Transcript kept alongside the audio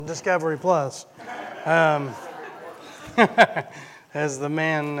Discovery Plus. Um, as the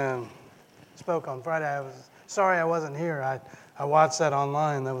man spoke on Friday, I was sorry I wasn't here. I watched that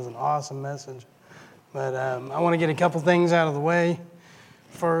online. That was an awesome message. But I want to get a couple things out of the way.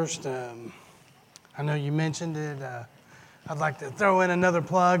 First, I know you mentioned it. I'd like to throw in another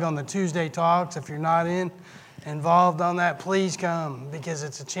plug on the Tuesday Talks. If you're not involved on that, please come, because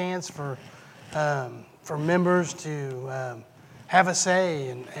it's a chance for members to have a say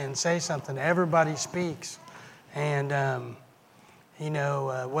and say something. Everybody speaks. And,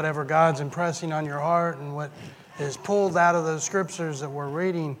 whatever God's impressing on your heart and what is pulled out of those scriptures that we're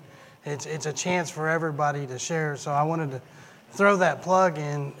reading, it's a chance for everybody to share. So I wanted to throw that plug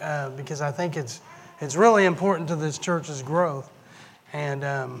in because I think it's really important to this church's growth.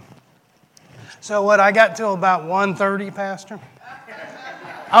 And so what I got till about 1:30, Pastor?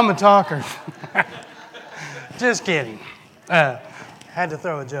 I'm a talker. Just kidding. Had to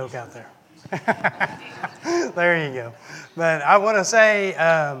throw a joke out there. There you go. But I want to say,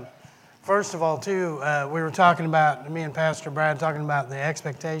 first of all, too, we were talking about, me and Pastor Brad talking about the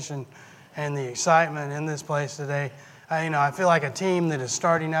expectation and the excitement in this place today. I feel like a team that is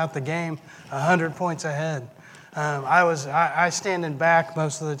starting out the game 100 points ahead. I stand in back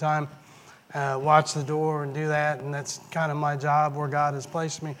most of the time, watch the door and do that, and that's kind of my job where God has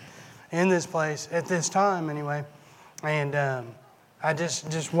placed me in this place at this time anyway. And I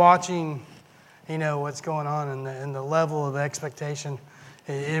just watching, what's going on and the level of expectation,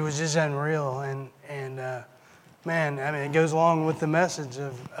 it was just unreal. And man, I mean, it goes along with the message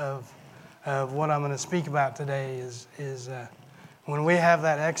of what I'm going to speak about today is when we have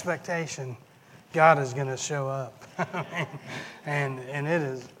that expectation, God is going to show up. and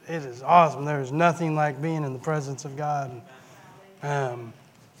it is awesome. There's nothing like being in the presence of God.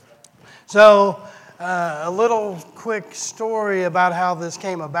 So a little quick story about how this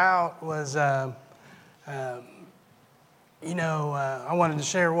came about was, I wanted to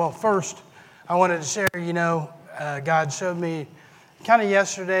share, first I wanted to share, God showed me kind of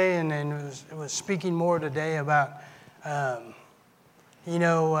yesterday and it was speaking more today about, the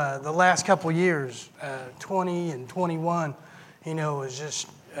last couple years, 20 and 21, was just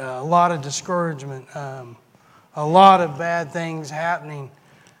a lot of discouragement, a lot of bad things happening.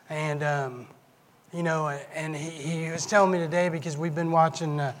 And, and he was telling me today, because we've been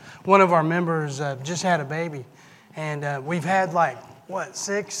watching, one of our members just had a baby. And we've had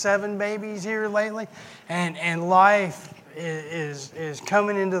 6, 7 babies here lately. And life is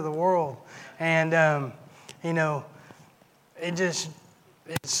coming into the world. And,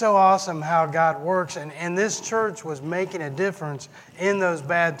 it's so awesome how God works. And this church was making a difference in those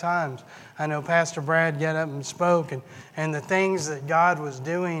bad times. I know Pastor Brad got up and spoke, and the things that God was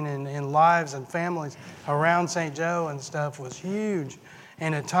doing in lives and families around St. Joe and stuff was huge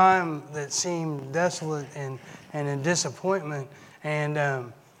in a time that seemed desolate and in disappointment.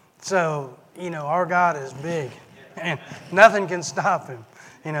 And so, our God is big, and nothing can stop him.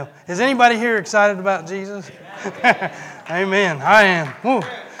 Is anybody here excited about Jesus? Amen. I am. Woo.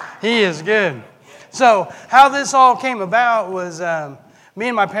 He is good. So how this all came about was me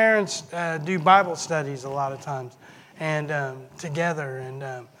and my parents do Bible studies a lot of times, and together.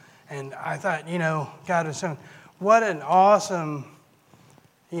 And I thought, God was saying, what an awesome,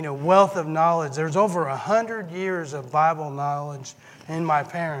 wealth of knowledge. There's over 100 years of Bible knowledge in my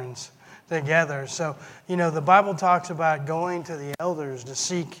parents together. So, the Bible talks about going to the elders to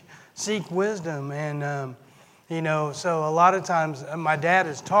seek wisdom. And, so a lot of times my dad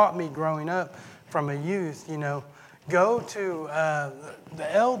has taught me growing up from a youth, go to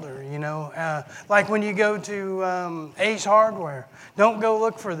the elder, like when you go to Ace Hardware, don't go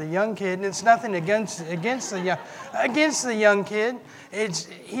look for the young kid. And it's nothing against the young kid.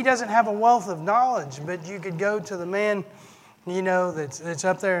 He doesn't have a wealth of knowledge, but you could go to the man, that's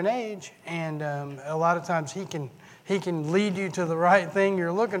up there in age, and a lot of times he can lead you to the right thing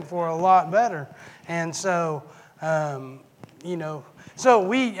you're looking for a lot better. And so, so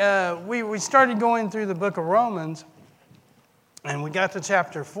we started going through the book of Romans, and we got to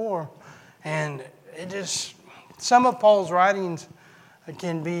chapter 4, and some of Paul's writings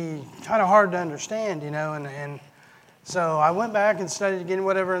can be kind of hard to understand, and so I went back and studied again,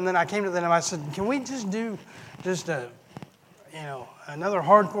 whatever, and then I came to them and I said, can we just do another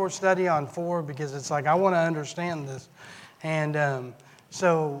hardcore study on 4, because it's like I want to understand this. And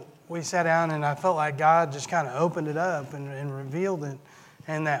so we sat down, and I felt like God just kind of opened it up and revealed it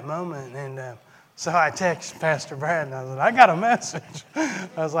in that moment. And so I texted Pastor Brad, and I said, I got a message. I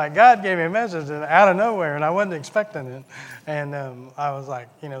was like, God gave me a message out of nowhere, and I wasn't expecting it. And I was like,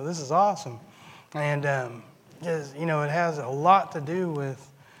 this is awesome. And because, it has a lot to do with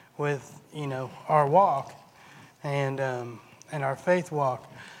with our walk and our faith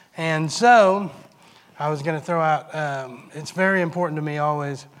walk. And so I was going to throw out, it's very important to me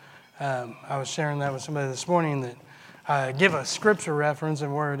always, I was sharing that with somebody this morning, that give a scripture reference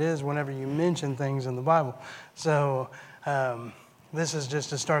and where it is whenever you mention things in the Bible. So this is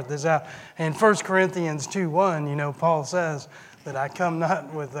just to start this out. In 1 Corinthians 2:1, Paul says that I come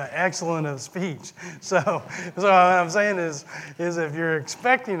not with the excellent of speech. So what I'm saying is if you're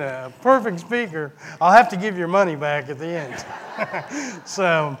expecting a perfect speaker, I'll have to give your money back at the end.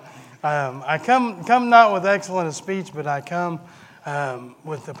 So I come not with excellent of speech, but I come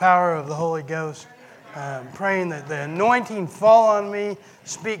with the power of the Holy Ghost, praying that the anointing fall on me,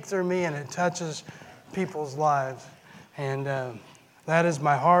 speak through me, and it touches people's lives. And that is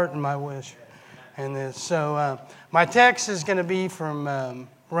my heart and my wish in this. So my text is going to be from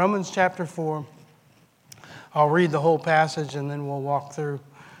Romans chapter 4. I'll read the whole passage and then we'll walk through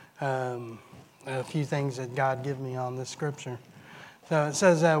a few things that God gave me on this scripture. So it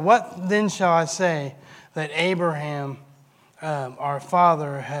says, what then shall I say that Abraham, our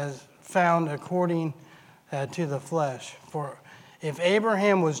father, has found according to the flesh? For if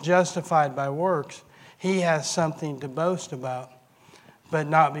Abraham was justified by works, he has something to boast about, but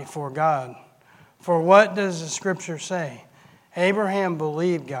not before God. For what does the scripture say? Abraham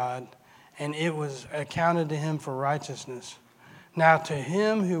believed God, and it was accounted to him for righteousness. Now to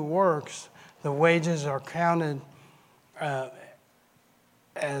him who works, the wages are counted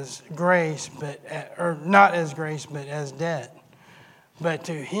as grace, or not as grace, but as debt. But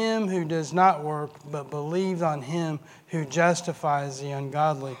to him who does not work, but believes on him who justifies the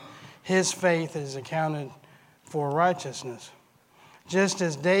ungodly, his faith is accounted for righteousness. Just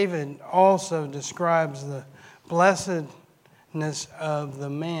as David also describes the blessedness of the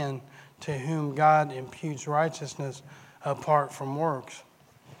man to whom God imputes righteousness apart from works.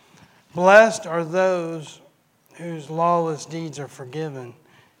 Blessed are those whose lawless deeds are forgiven,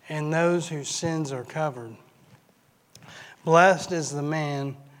 and those whose sins are covered. Blessed is the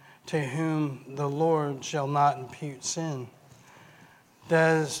man to whom the Lord shall not impute sin.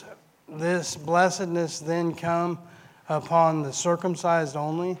 Does this blessedness then come upon the circumcised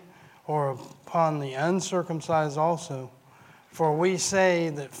only, or upon the uncircumcised also? For we say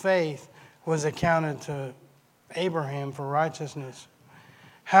that faith was accounted to Abraham for righteousness.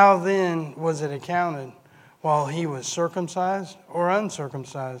 How then was it accounted? While he was circumcised or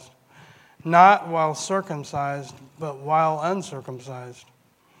uncircumcised? Not while circumcised, but while uncircumcised.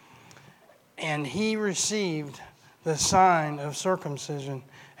 And he received the sign of circumcision,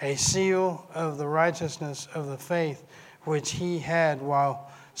 a seal of the righteousness of the faith which he had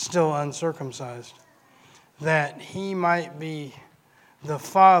while still uncircumcised, that he might be the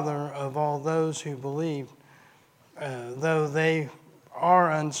father of all those who believe, though they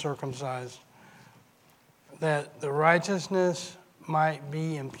are uncircumcised, that the righteousness might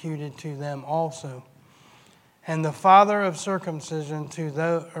be imputed to them also. And the father of circumcision to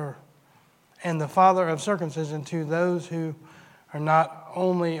those who are not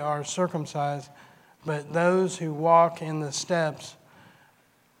only are circumcised, but those who walk in the steps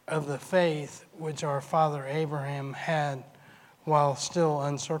of the faith which our father Abraham had while still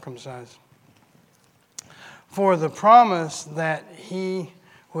uncircumcised. For the promise that he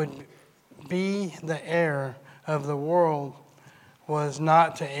would be the heir of the world was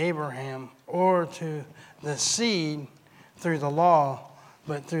not to Abraham or to the seed through the law,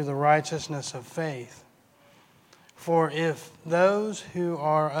 but through the righteousness of faith. For if those who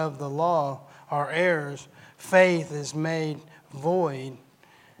are of the law are heirs, faith is made void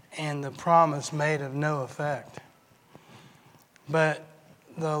and the promise made of no effect. But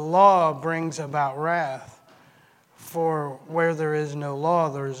the law brings about wrath, for where there is no law,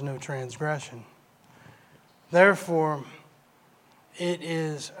 there is no transgression. Therefore, it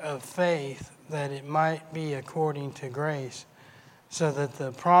is of faith that it might be according to grace, so that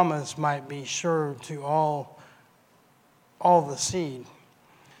the promise might be sure to all the seed,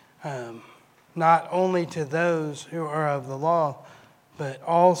 not only to those who are of the law, but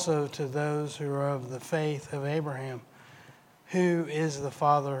also to those who are of the faith of Abraham, who is the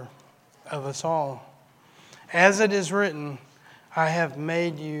father of us all. As it is written, I have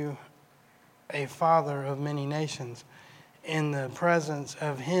made you a father of many nations, in the presence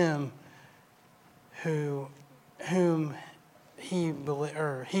of him whom he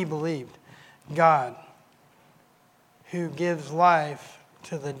believed, God, who gives life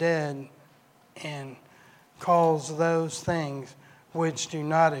to the dead and calls those things which do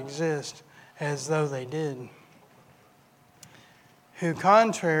not exist as though they did, who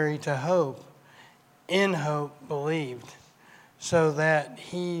contrary to hope, in hope believed, so that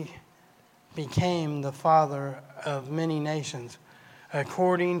he became the father of many nations,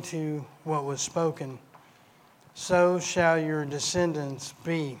 according to what was spoken. So shall your descendants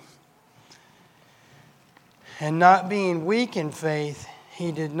be. And not being weak in faith,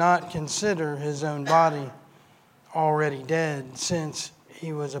 he did not consider his own body already dead, since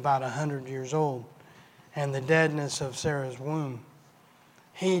he was about 100 years old, and the deadness of Sarah's womb.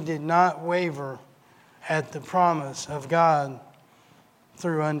 He did not waver at the promise of God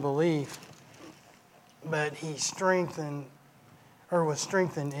through unbelief, but he was strengthened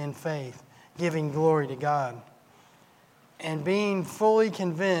in faith, giving glory to God, and being fully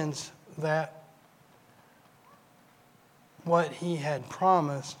convinced that what he had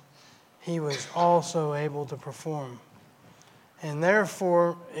promised, he was also able to perform. And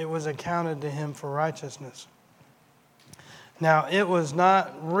therefore it was accounted to him for righteousness. Now it was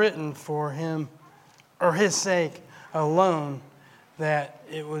not written for him, or his sake alone, that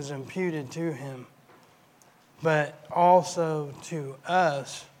it was imputed to him, but also to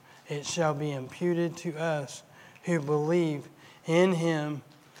us it shall be imputed to us who believe in him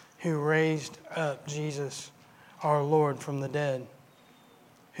who raised up Jesus our Lord from the dead,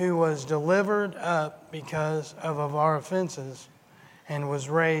 who was delivered up because of our offenses and was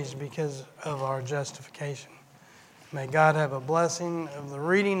raised because of our justification. May God have a blessing of the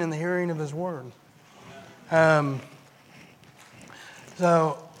reading and the hearing of his word.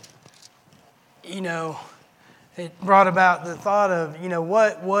 It brought about the thought of,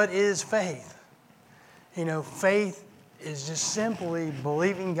 what is faith? Faith is just simply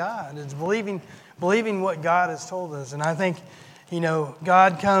believing God. It's believing what God has told us. And I think,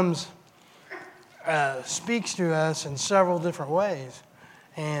 God speaks to us in several different ways.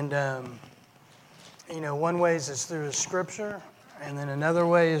 And, one way is through His Scripture, and then another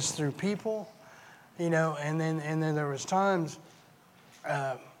way is through people, and then there was times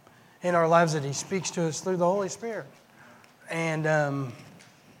in our lives that He speaks to us through the Holy Spirit. And,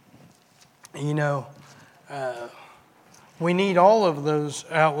 we need all of those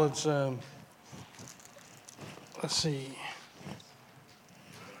outlets. Let's see.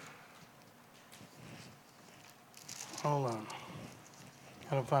 Hold on.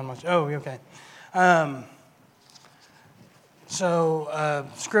 I don't find much. Oh, okay.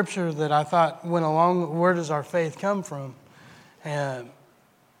 Scripture that I thought went along, where does our faith come from?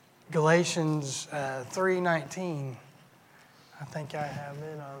 Galatians 3:19. I think I have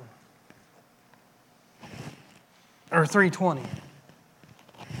it on. Or 3:20.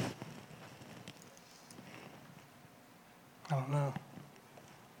 I don't know.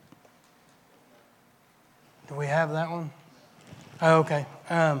 Do we have that one? Oh, okay.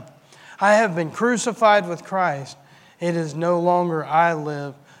 I have been crucified with Christ. It is no longer I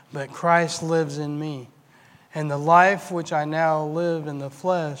live, but Christ lives in me. And the life which I now live in the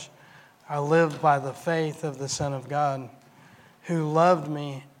flesh, I live by the faith of the Son of God, who loved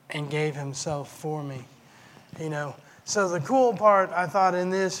me and gave himself for me. So the cool part I thought in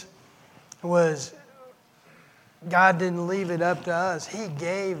this was God didn't leave it up to us. He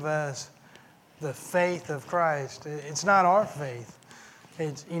gave us the faith of Christ. It's not our faith.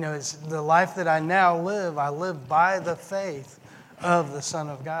 It's the life that I now live. I live by the faith of the Son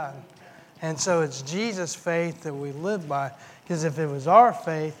of God. And so it's Jesus' faith that we live by. Because if it was our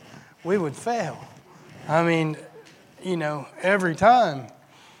faith, we would fail. Every time.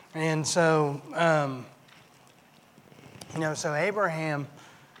 And so, so Abraham,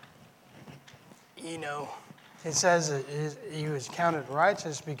 it says that he was counted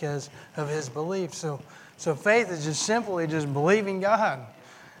righteous because of his belief. So faith is just simply just believing God.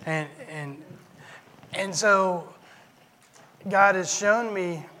 And so God has shown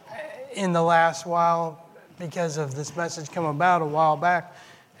me in the last while, because of this message come about a while back,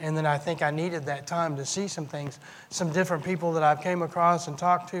 and then I think I needed that time to see some things, some different people that I've came across and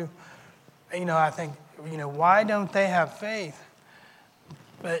talked to. I think, why don't they have faith?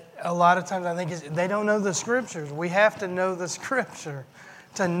 But a lot of times I think they don't know the Scriptures. We have to know the Scripture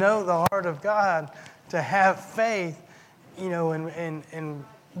to know the heart of God, to have faith, in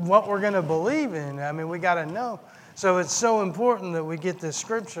what we're going to believe in. We got to know. So it's so important that we get this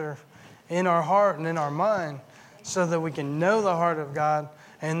Scripture in our heart and in our mind so that we can know the heart of God,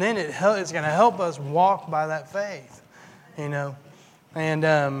 and then it's going to help us walk by that faith, And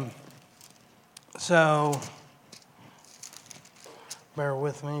so bear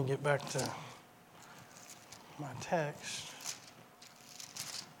with me and get back to my text.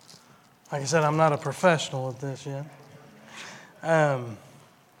 Like I said, I'm not a professional at this yet.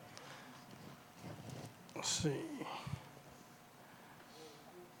 Let's see.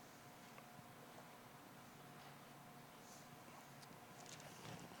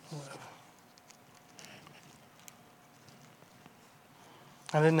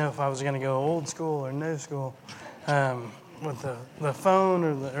 I didn't know if I was going to go old school or new school with the phone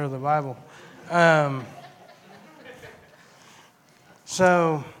or the Bible.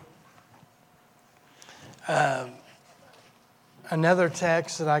 So another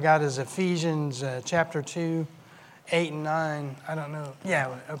text that I got is Ephesians chapter 2, 8 and 9. I don't know.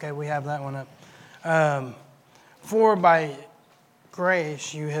 Yeah, okay, we have that one up. For by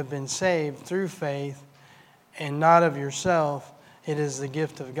grace you have been saved through faith, and not of yourself. It is the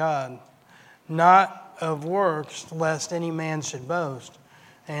gift of God, not of works, lest any man should boast.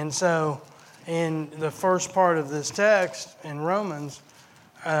 And so, in the first part of this text in Romans,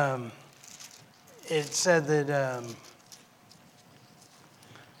 it said that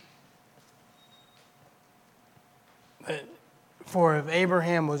for if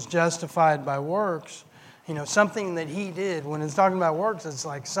Abraham was justified by works, something that he did. When it's talking about works, it's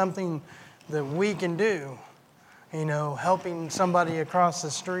like something that we can do. Helping somebody across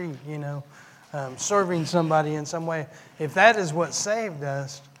the street, serving somebody in some way. If that is what saved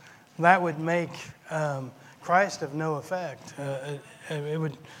us, that would make Christ of no effect. It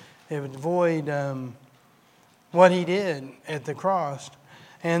would void what he did at the cross.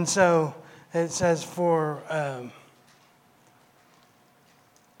 And so it says, for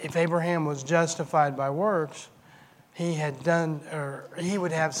if Abraham was justified by works, he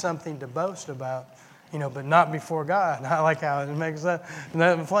would have something to boast about. But not before God. I like how it makes that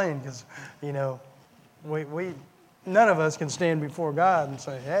plain, because, we none of us can stand before God and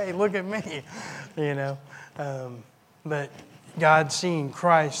say, "Hey, look at me," But God seeing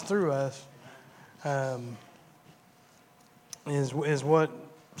Christ through us is what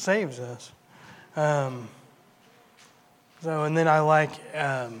saves us. And then I like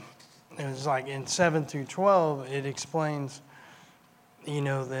it was like in 7 through 12, it explains,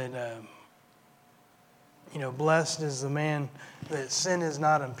 that. Blessed is the man that sin is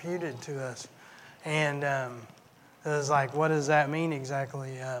not imputed to us. And it was like, what does that mean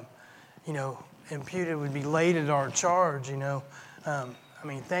exactly? Imputed would be laid at our charge,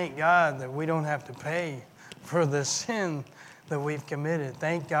 thank God that we don't have to pay for the sin that we've committed.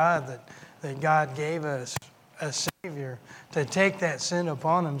 Thank God that God gave us a Savior to take that sin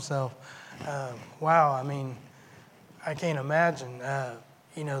upon himself. Wow, I can't imagine.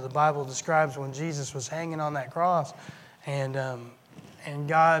 The Bible describes when Jesus was hanging on that cross, and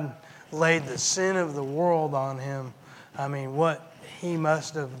God laid the sin of the world on him. What he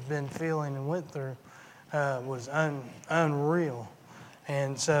must have been feeling and went through was unreal.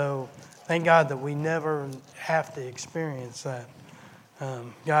 And so, thank God that we never have to experience that.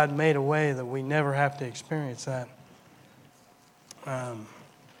 God made a way that we never have to experience that.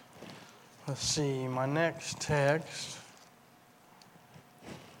 Let's see, my next text.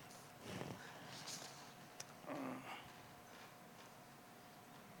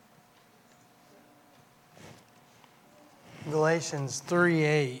 Galatians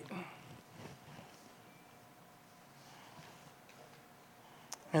 3:8.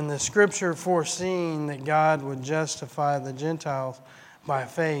 And the scripture foreseeing that God would justify the Gentiles by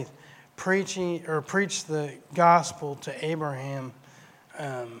faith, preached the gospel to Abraham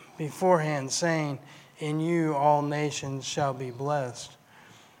beforehand, saying, "In you all nations shall be blessed."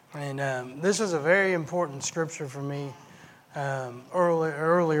 And this is a very important scripture for me.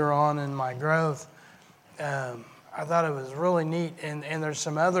 Earlier on in my growth, I thought it was really neat. And there's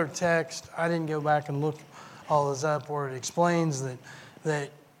some other text, I didn't go back and look all this up, where it explains that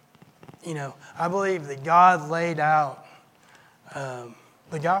I believe that God laid out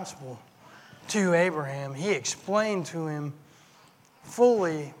the gospel to Abraham. He explained to him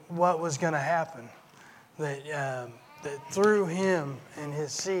fully what was going to happen. That through him and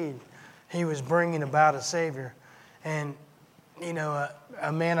his seed, he was bringing about a Savior. And,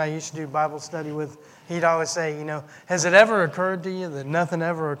 a man I used to do Bible study with, he'd always say, has it ever occurred to you that nothing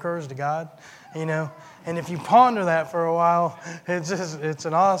ever occurs to God? And if you ponder that for a while, it's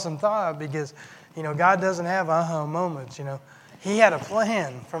an awesome thought, because, God doesn't have aha moments, He had a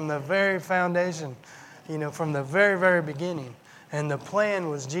plan from the very foundation, from the very, very beginning. And the plan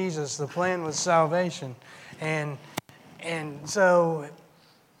was Jesus. The plan was salvation. And so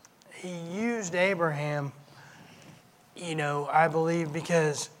he used Abraham, I believe,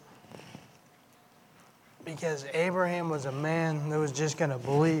 because Abraham was a man that was just going to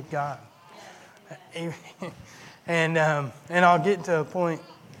believe God. And I'll get to a point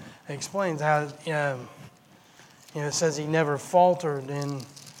that explains how, it says he never faltered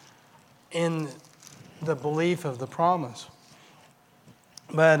in the belief of the promise.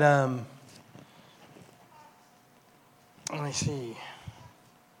 But let me see.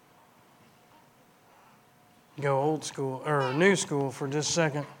 go old school or new school for just a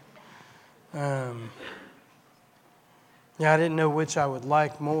second. Yeah, I didn't know which I would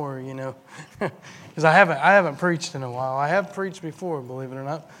like more, because I haven't preached in a while. I have preached before, believe it or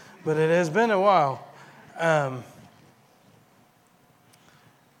not, but it has been a while.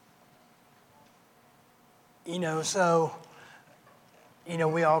 So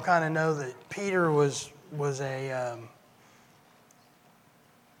we all kind of know that Peter was an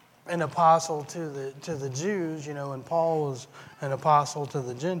apostle to the Jews, and Paul was an apostle to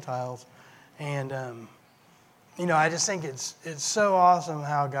the Gentiles. And, I just think it's so awesome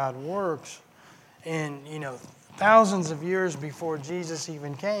how God works. And, thousands of years before Jesus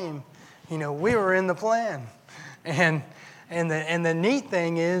even came, we were in the plan. And the neat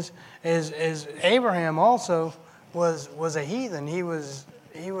thing is Abraham also was a heathen. He was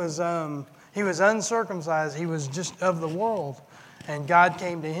uncircumcised. He was just of the world. And God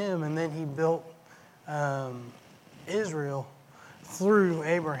came to him, and then he built Israel through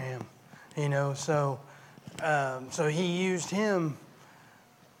Abraham. So he used him.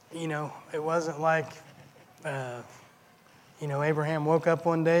 It wasn't like Abraham woke up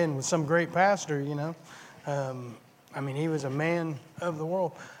one day and was some great pastor. He was a man of the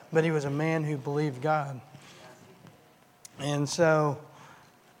world, but he was a man who believed God. And so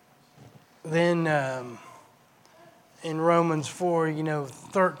then in Romans 4,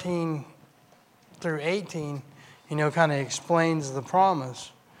 13 through 18, kind of explains the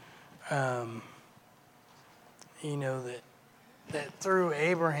promise. That through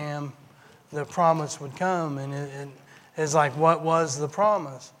Abraham, the promise would come. And it's like, what was the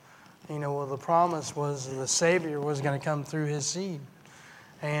promise? The promise was the Savior was going to come through his seed.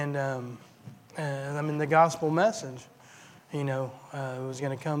 And, the gospel message, it was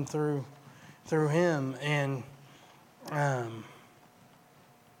going to come through him. And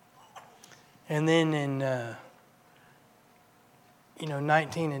then in,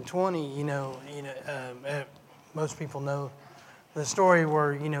 19 and 20, most people know the story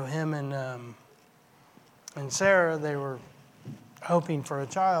where, him and Sarah, they were hoping for a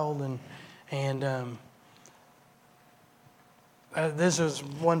child, and this was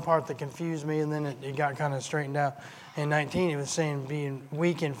one part that confused me, and then it got kind of straightened out. In 19, it was saying being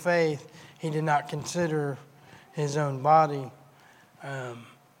weak in faith, he did not consider his own body,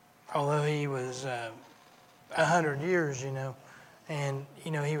 although he was 100 years, and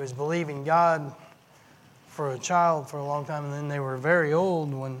he was believing God for a child for a long time, and then they were very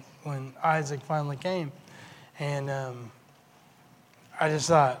old when Isaac finally came. And I just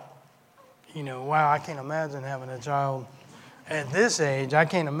thought, wow, I can't imagine having a child at this age. I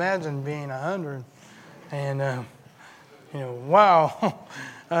can't imagine being 100. And, wow.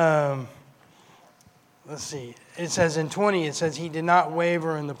 Let's see. It says in 20, it says he did not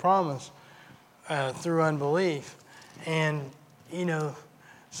waver in the promise through unbelief. And,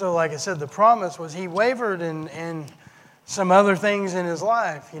 so like I said, the promise was he wavered in some other things in his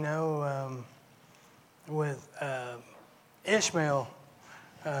life, with Ishmael.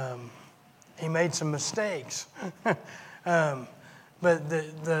 He made some mistakes. But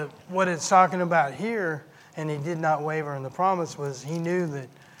the what it's talking about here, and he did not waver in the promise, was he knew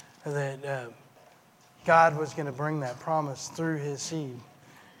that God was going to bring that promise through his seed.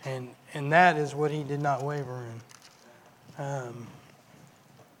 And that is what he did not waver in.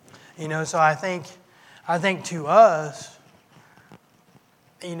 So I think to us,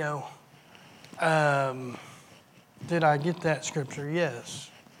 did I get that scripture? Yes.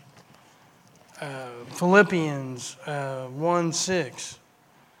 Philippians 1:6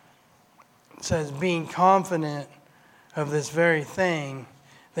 says, being confident of this very thing,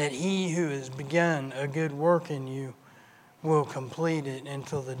 that he who has begun a good work in you will complete it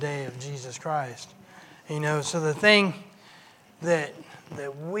until the day of Jesus Christ. So the thing that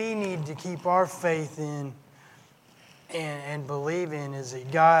we need to keep our faith in and believe in is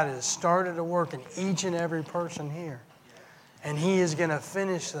that God has started a work in each and every person here. And he is going to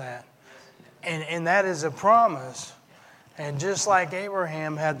finish that. And that is a promise. And just like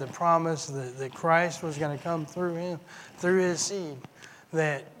Abraham had the promise that Christ was going to come through him, through his seed,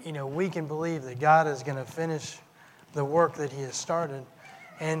 that, we can believe that God is going to finish the work that he has started.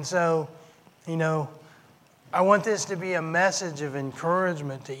 And so, I want this to be a message of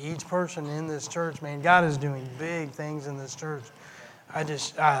encouragement to each person in this church. Man, God is doing big things in this church.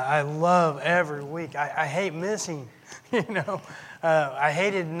 I love every week. I hate missing, I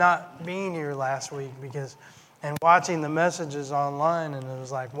hated not being here last week and watching the messages online, and it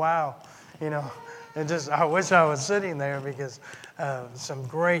was like, wow, I wish I was sitting there because some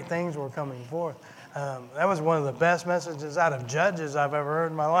great things were coming forth. That was one of the best messages out of Judges I've ever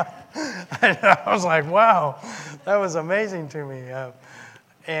heard in my life. I was like, wow, that was amazing to me.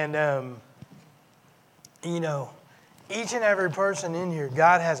 Each and every person in here,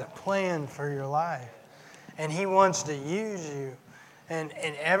 God has a plan for your life. And He wants to use you. And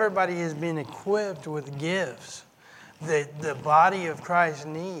everybody has been equipped with gifts that the body of Christ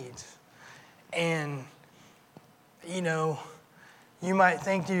needs. And, you might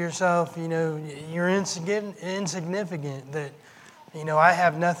think to yourself, you're insignificant, that, I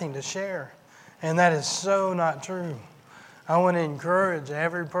have nothing to share. And that is so not true. I want to encourage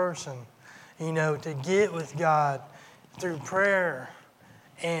every person, to get with God through prayer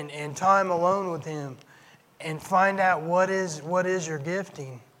and time alone with Him and find out what is your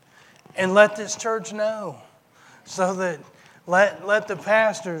gifting. And let this church know, so that let the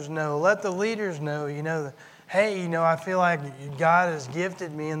pastors know, let the leaders know, that, hey, I feel like God has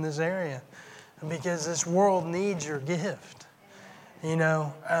gifted me in this area, because this world needs your gift.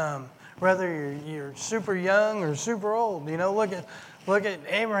 Whether you're super young or super old, look at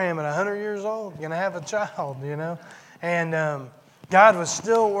Abraham at 100 years old, going to have a child, and God was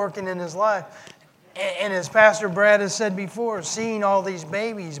still working in his life. And as Pastor Brad has said before, seeing all these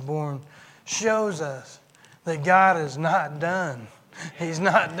babies born shows us that God is not done. He's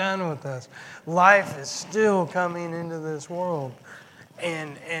not done with us. Life is still coming into this world.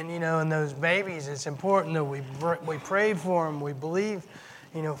 And those babies, it's important that we pray for them, we believe,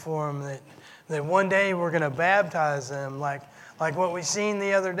 for them, that one day we're going to baptize them, like what we seen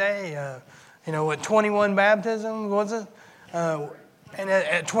the other day. 21 baptisms, was it? And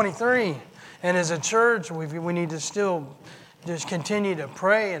at 23. And as a church, we need to still just continue to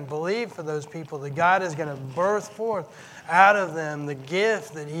pray and believe for those people, that God is going to birth forth out of them the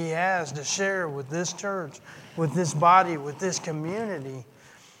gift that He has to share with this church, with this body, with this community.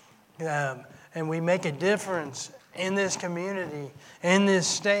 And we make a difference in this community, in this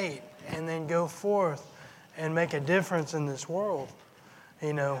state, and then go forth and make a difference in this world.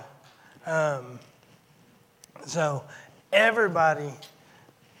 So everybody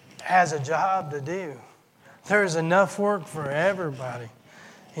has a job to do. There's enough work for everybody.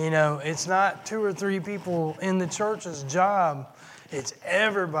 It's not 2 or 3 people in the church's job. It's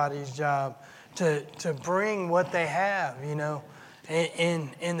everybody's job to bring what they have. In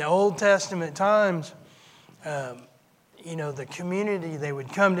the Old Testament times, the community, they would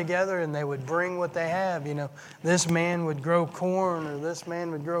come together and they would bring what they have. This man would grow corn, or this man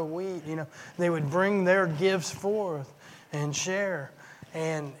would grow wheat. They would bring their gifts forth and share.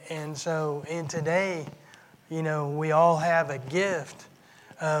 And so in today, we all have a gift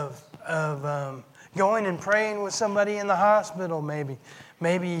of going and praying with somebody in the hospital, maybe,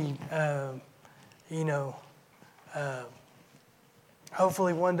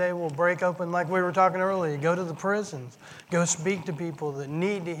 hopefully one day we'll break open, like we were talking earlier, go to the prisons, go speak to people that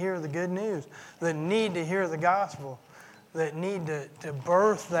need to hear the good news, that need to hear the gospel, that need to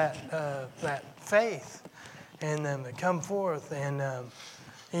birth that faith in them, that come forth. And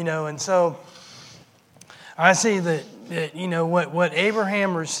so I see that what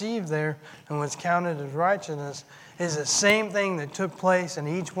Abraham received there and was counted as righteousness is the same thing that took place in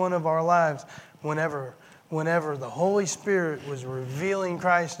each one of our lives whenever the Holy Spirit was revealing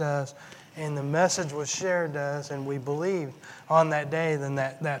Christ to us and the message was shared to us and we believed on that day. Then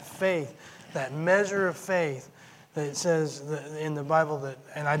that faith, that measure of faith that it says in the Bible that,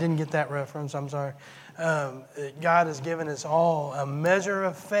 and I didn't get that reference, I'm sorry, that God has given us all a measure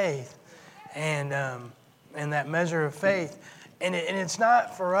of faith, and that measure of faith, and it's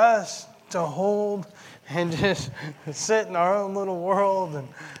not for us to hold and just sit in our own little world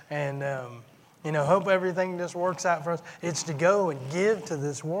and hope everything just works out for us. It's to go and give to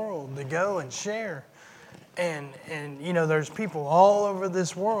this world, to go and share, and there's people all over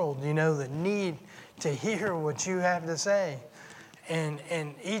this world that need to hear what you have to say. And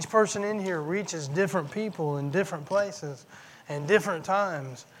each person in here reaches different people in different places and different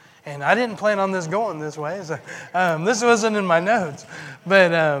times. And I didn't plan on this going this way, so this wasn't in my notes.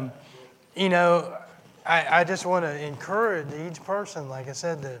 But, I just want to encourage each person, like I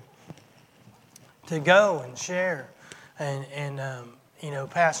said, to go and share. And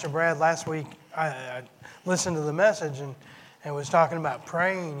Pastor Brad, last week, I listened to the message and was talking about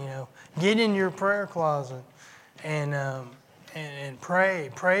praying. Get in your prayer closet and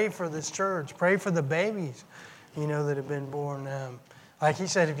pray for this church. Pray for the babies, that have been born. Like he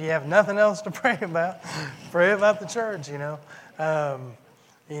said, if you have nothing else to pray about the church.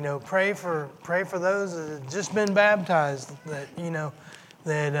 Pray for those that have just been baptized.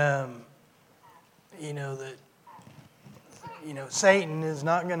 Satan is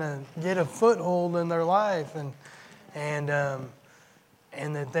not going to get a foothold in their life, and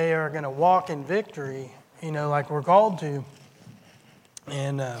that they are going to walk in victory, like we're called to,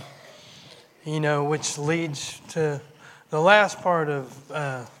 and which leads to the last part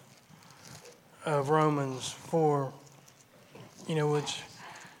of Romans 4, which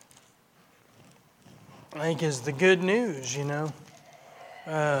I think is the good news,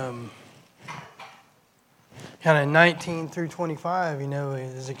 kind of 19 through 25,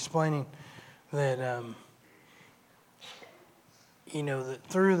 is explaining that, that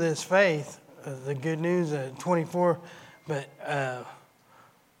through this faith, the good news at 24, but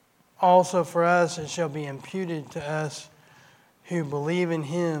also for us it shall be imputed to us who believe in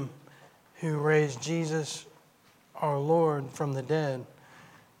him who raised Jesus our Lord from the dead,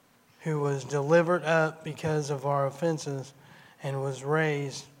 who was delivered up because of our offenses and was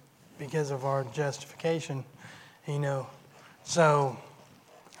raised because of our justification. So,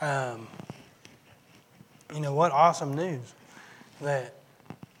 what awesome news that,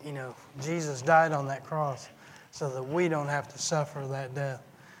 Jesus died on that cross so that we don't have to suffer that death.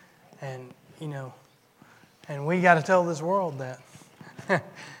 And, and we got to tell this world that.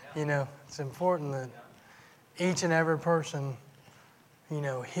 It's important that each and every person,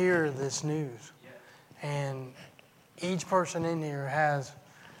 hear this news. And each person in here has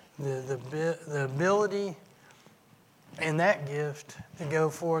the ability and that gift to go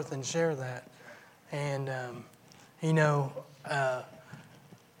forth and share that. And,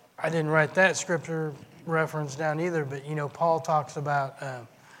 I didn't write that scripture reference down either, but, Paul talks about,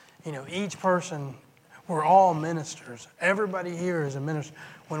 each person, we're all ministers. Everybody here is a minister.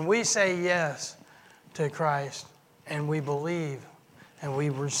 When we say yes to Christ and we believe and we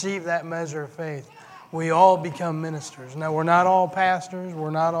receive that measure of faith, we all become ministers. Now, we're not all pastors.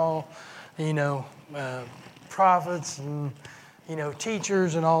 We're not all, prophets and,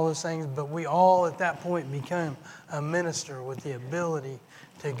 teachers and all those things, but we all at that point become a minister with the ability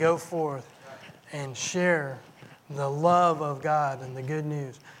to go forth and share the love of God and the good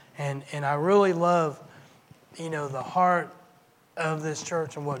news. And I really love, the heart of this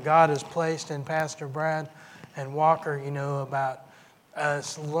church and what God has placed in Pastor Brad and Walker, about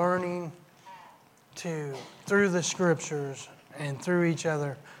us learning to, through the scriptures and through each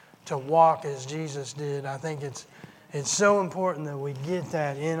other, to walk as Jesus did. I think it's so important that we get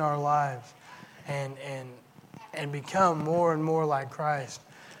that in our lives and become more and more like Christ,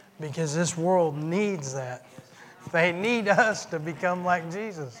 because this world needs that. They need us to become like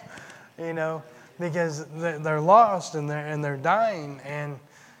Jesus, because they're lost and they're dying, and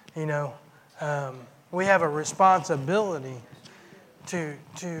we have a responsibility to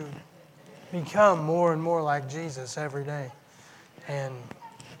become more and more like Jesus every day. And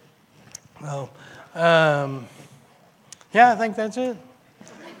I think that's it.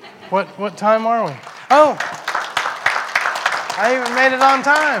 What time are we? Oh, I even made it on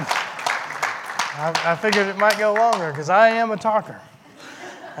time. I figured it might go longer because I am a talker.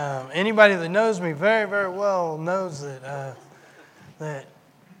 Anybody that knows me very, very well knows that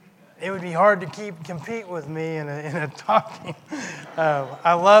it would be hard to compete with me in a talking.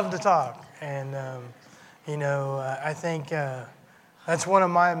 I love to talk, and I think that's one of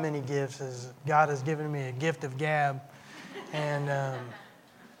my many gifts. Is God has given me a gift of gab, and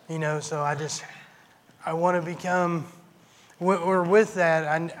so I want to become. We're with that.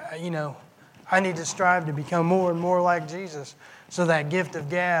 I need to strive to become more and more like Jesus. So that gift of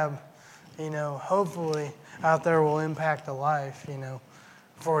gab, hopefully out there will impact a life,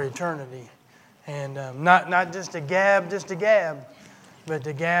 for eternity. And not just a gab, but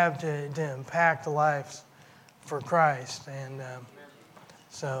to gab to impact lives for Christ. And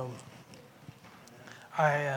so I